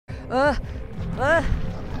Hey,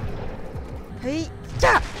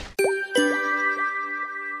 yeah!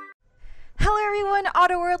 Hello everyone,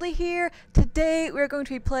 Autoworldly here. Today we're going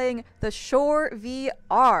to be playing the Shore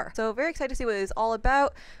VR. So very excited to see what it is all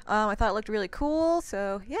about. I thought it looked really cool,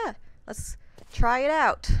 so yeah, let's try it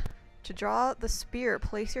out. To draw the spear,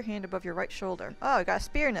 place your hand above your right shoulder. Oh, I got a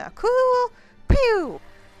spear now. Cool! Pew!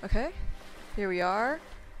 Okay, here we are.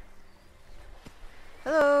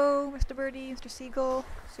 Hello, Mr. Birdie, Mr. Seagull.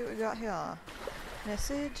 Let's see what we got here.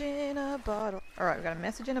 Message in a bottle. Alright, we got a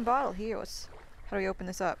message in a bottle here. How do we open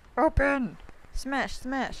this up? Open! Smash,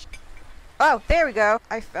 smash. Oh, there we go!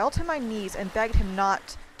 I fell to my knees and begged him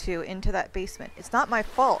not to into that basement. It's not my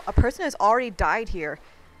fault. A person has already died here.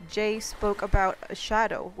 Jay spoke about a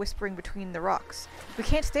shadow whispering between the rocks. We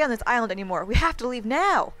can't stay on this island anymore. We have to leave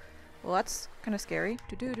now! Well, that's kind of scary.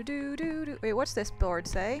 Do-do-do-do-do-do. Wait, what's this board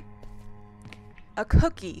say? A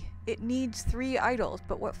cookie. It needs 3 idols,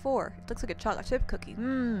 but what for? It looks like a chocolate chip cookie.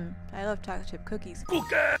 I love chocolate chip cookies.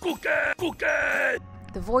 Cookie! Cookie! Cookie!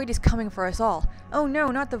 The void is coming for us all. Oh no,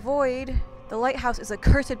 not the void. The lighthouse is a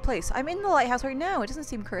cursed place. I'm in the lighthouse right now. It doesn't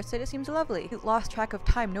seem cursed. It seems lovely. Lost track of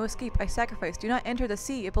time. No escape. I sacrifice. Do not enter the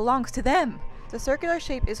sea. It belongs to them. The circular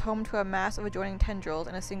shape is home to a mass of adjoining tendrils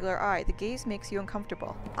and a singular eye. The gaze makes you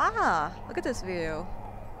uncomfortable. Ah! Look at this view.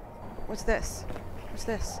 What's this? What's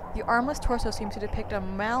this? The armless torso seems to depict a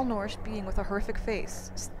malnourished being with a horrific face.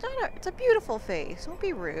 It's a beautiful face. Don't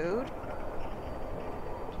be rude.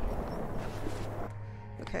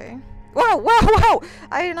 Okay. Whoa, whoa, whoa!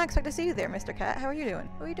 I did not expect to see you there, Mr. Cat. How are you doing?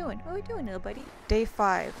 What are you doing? What are you doing, little buddy? Day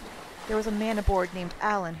 5. There was a man aboard named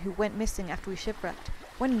Alan who went missing after we shipwrecked.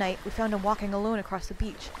 One night, we found him walking alone across the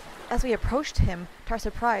beach. As we approached him, to our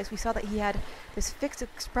surprise, we saw that he had this fixed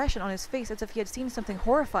expression on his face as if he had seen something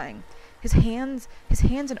horrifying. His hands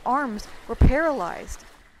and arms were paralyzed.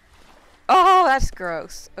 Oh, that's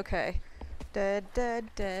gross. Okay. Dead,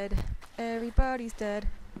 dead, dead. Everybody's dead.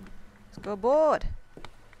 Let's go aboard.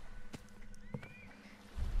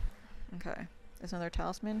 Okay. There's another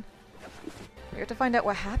talisman. We have to find out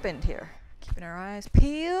what happened here. Keeping our eyes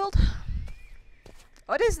peeled.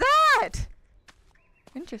 What is that?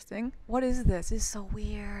 Interesting. What is this? This is so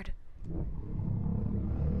weird.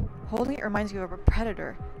 Holding it reminds you of a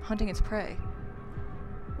predator hunting its prey.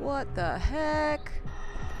 What the heck?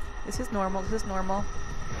 This is normal. This is normal.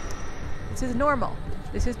 This is normal.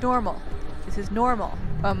 This is normal. This is normal.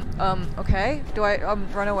 Okay. Do I,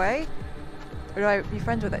 run away? Or do I be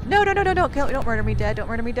friends with it? No, no, no, no, don't kill me. Don't murder me dead. Don't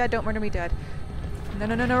murder me dead. Don't murder me dead. No,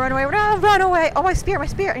 no, no, no, run away. No, run away. Oh, my spear, my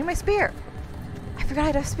spear. I need my spear. I forgot I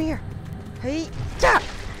had a spear. Hey, yeah!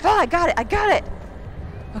 Oh, I got it. I got it.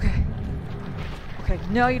 Okay. Okay.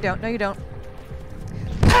 No, you don't. No, you don't.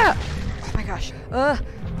 Ah! Oh my gosh. Yeah!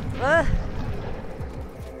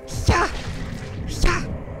 Yeah!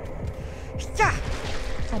 Yeah!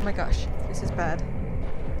 Oh my gosh. This is bad.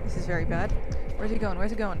 This is very bad. Where's he going? Where's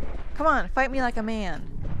he going? Come on, fight me like a man.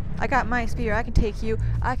 I got my spear. I can take you.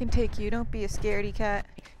 I can take you. Don't be a scaredy cat.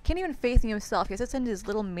 Can't even face me himself. He has to send his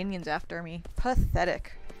little minions after me.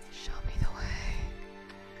 Pathetic. Show me the way.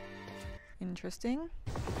 Interesting.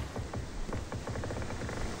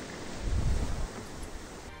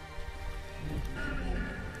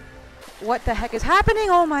 What the heck is happening?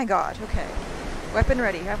 Oh my god. Okay. Weapon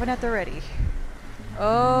ready. Weapon at the ready. Oh,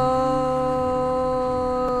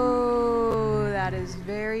 that is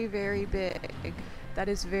very, very big. That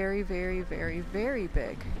is very, very, very, very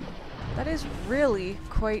big. That is really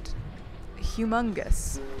quite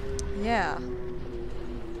humongous. Yeah.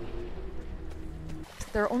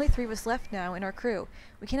 There are only 3 of us left now in our crew.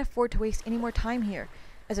 We can't afford to waste any more time here.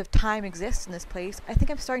 As if time exists in this place, I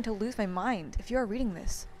think I'm starting to lose my mind. If you are reading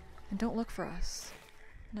this, then don't look for us.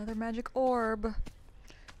 Another magic orb.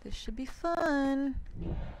 This should be fun.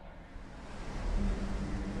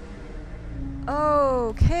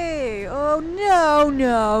 Okay. Oh no,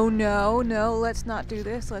 no, no, no. Let's not do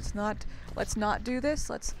this. Let's not do this.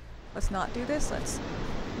 Let's not do this. Let's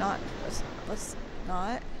not.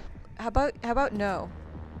 How about no?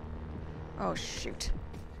 Oh shoot.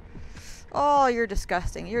 Oh, you're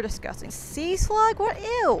disgusting. You're disgusting. Sea slug? What?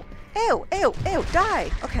 Ew. Ew, ew, ew.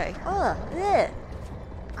 Die. Okay. Ugh. Ugh.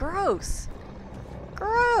 Gross.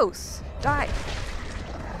 Gross. Die.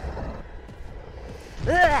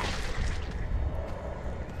 Ugh.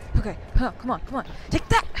 Okay. Huh, come on, come on. Take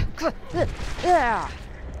that. Yeah.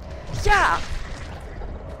 Yeah.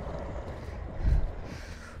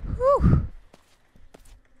 Whew.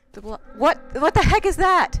 What the heck is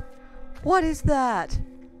that? What is that?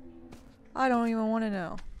 I don't even want to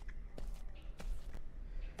know.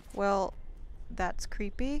 Well, that's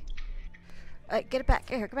creepy. Get it back.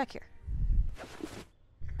 Here, get back here.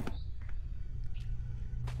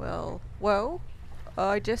 Well, whoa.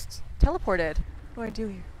 I just teleported. What do I do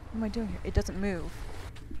here? What am I doing here? It doesn't move.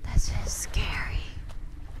 This is scary.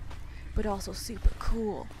 But also super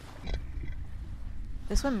cool.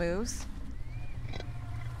 This one moves.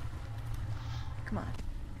 Come on.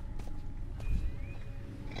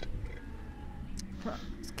 Come on,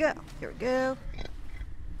 let's go. Here we go.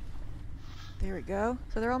 There we go.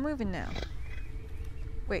 So they're all moving now.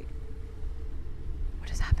 Wait. What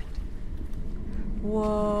has happened?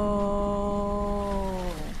 Whoa.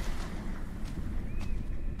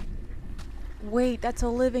 Wait, that's a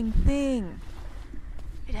living thing.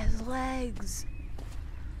 It has legs.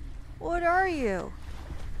 What are you?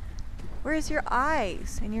 Where's your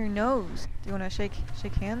eyes and your nose? Do you want to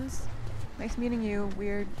shake hands? Nice meeting you,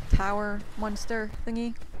 weird tower monster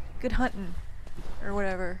thingy. Good hunting. Or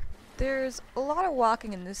whatever. There's a lot of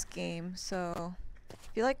walking in this game, so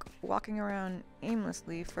if you like walking around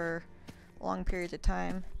aimlessly for long periods of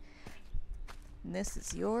time, this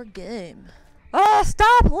is your game. Oh,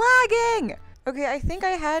 stop lagging! Okay, I think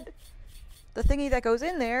I had the thingy that goes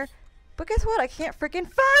in there, but guess what? I can't freaking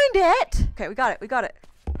find it! Okay, we got it, we got it.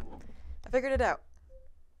 I figured it out.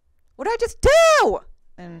 What did I just do?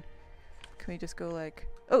 And can we just go like,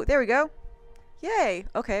 oh, there we go. Yay!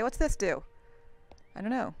 Okay, what's this do? I don't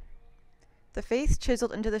know. The face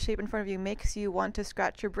chiseled into the shape in front of you makes you want to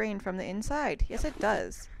scratch your brain from the inside. Yes, it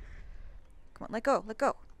does. Come on, let go, let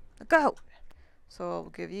go, let go. So I'll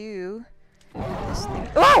give you this thing.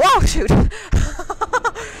 Oh, oh, shoot!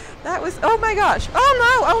 That was, oh my gosh. Oh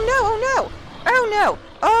no, oh no, oh no. Oh no,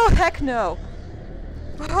 oh heck no.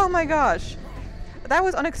 Oh my gosh. That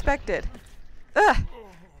was unexpected. Ugh.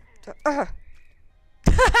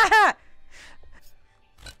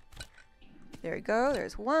 There we go,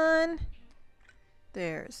 there's one.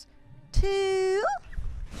 There's two.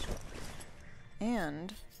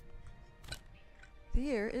 And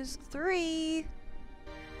there is three.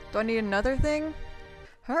 Do I need another thing?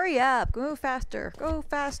 Hurry up, go faster, go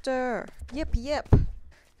faster. Yip, yip.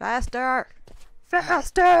 Faster,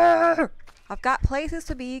 faster. I've got places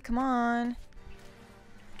to be, come on.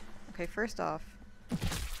 Okay, first off.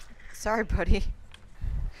 Sorry, buddy.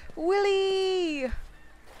 Willy!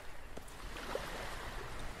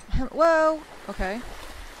 Whoa! Okay.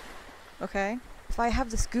 Okay. If I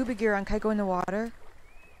have the scuba gear on, can I go in the water?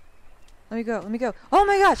 Let me go, let me go. Oh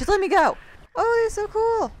my gosh, just let me go! Oh, it's so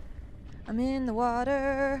cool! I'm in the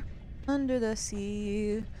water. Under the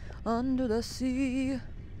sea. Under the sea.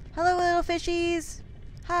 Hello, little fishies!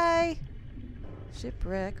 Hi!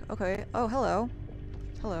 Shipwreck. Okay. Oh, hello.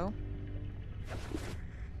 Hello.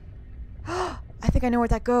 I think I know where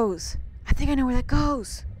that goes. I think I know where that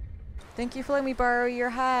goes. Thank you for letting me borrow your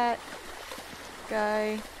hat,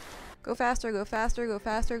 guy. Go faster, go faster, go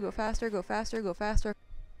faster, go faster, go faster, go faster.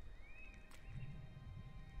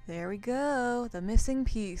 There we go. The missing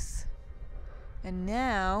piece. And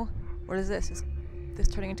now, what is this? Is this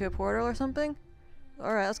turning into a portal or something?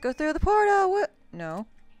 Alright, let's go through the portal. What? No.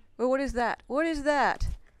 Well, what is that? What is that?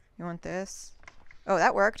 You want this? Oh,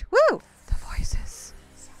 that worked. Woo! The voices.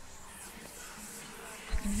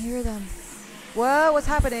 I can hear them. Whoa, what's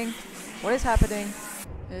happening? What is happening?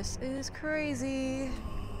 This is crazy.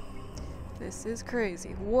 This is crazy.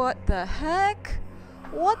 What the heck?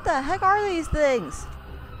 What the heck are these things?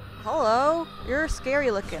 Hello? You're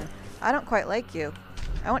scary looking. I don't quite like you.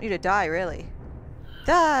 I want you to die, really.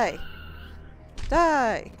 Die!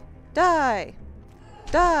 Die! Die!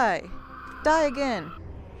 Die! Die again!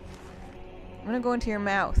 I'm gonna go into your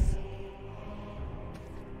mouth.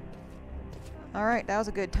 Alright, that was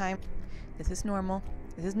a good time. This is normal.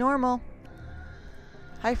 This is normal.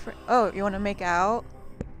 Hi, oh, you want to make out?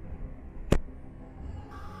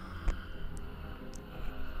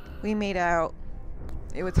 We made out.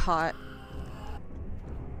 It was hot.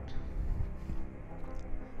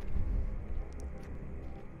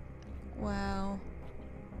 Wow.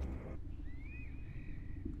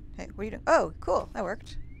 Hey, what are you doing? Oh, cool. That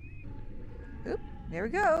worked. Oop, there we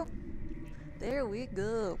go. There we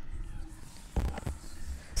go.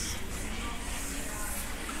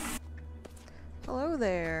 Hello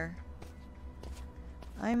there.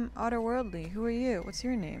 I'm Otterworldly. Who are you? What's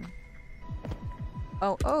your name?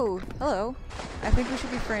 Oh, hello. I think we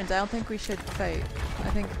should be friends. I don't think we should fight. I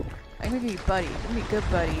think we can be buddies. We can be good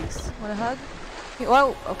buddies. Want a hug?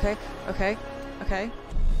 Whoa! Okay. Okay. Okay.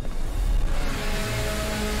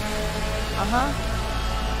 Uh-huh.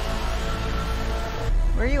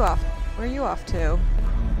 Where are you off? Where are you off to?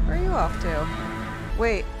 Where are you off to?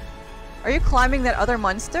 Wait. Are you climbing that other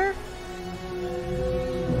monster?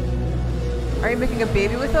 Are you making a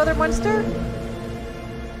baby with the other monster?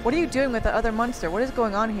 What are you doing with the other monster? What is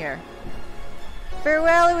going on here?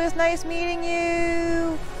 Farewell, it was nice meeting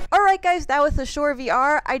you! Alright guys, that was the Shore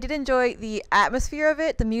VR. I did enjoy the atmosphere of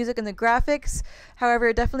it, the music and the graphics. However,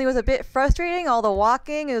 it definitely was a bit frustrating, all the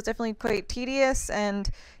walking. It was definitely quite tedious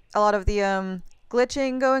and a lot of the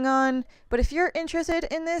glitching going on. But if you're interested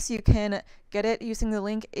in this, you can get it using the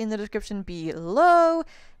link in the description below.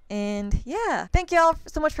 And yeah, thank y'all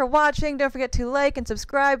so much for watching. Don't forget to like and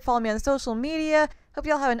subscribe, follow me on social media. Hope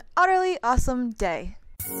y'all have an utterly awesome day.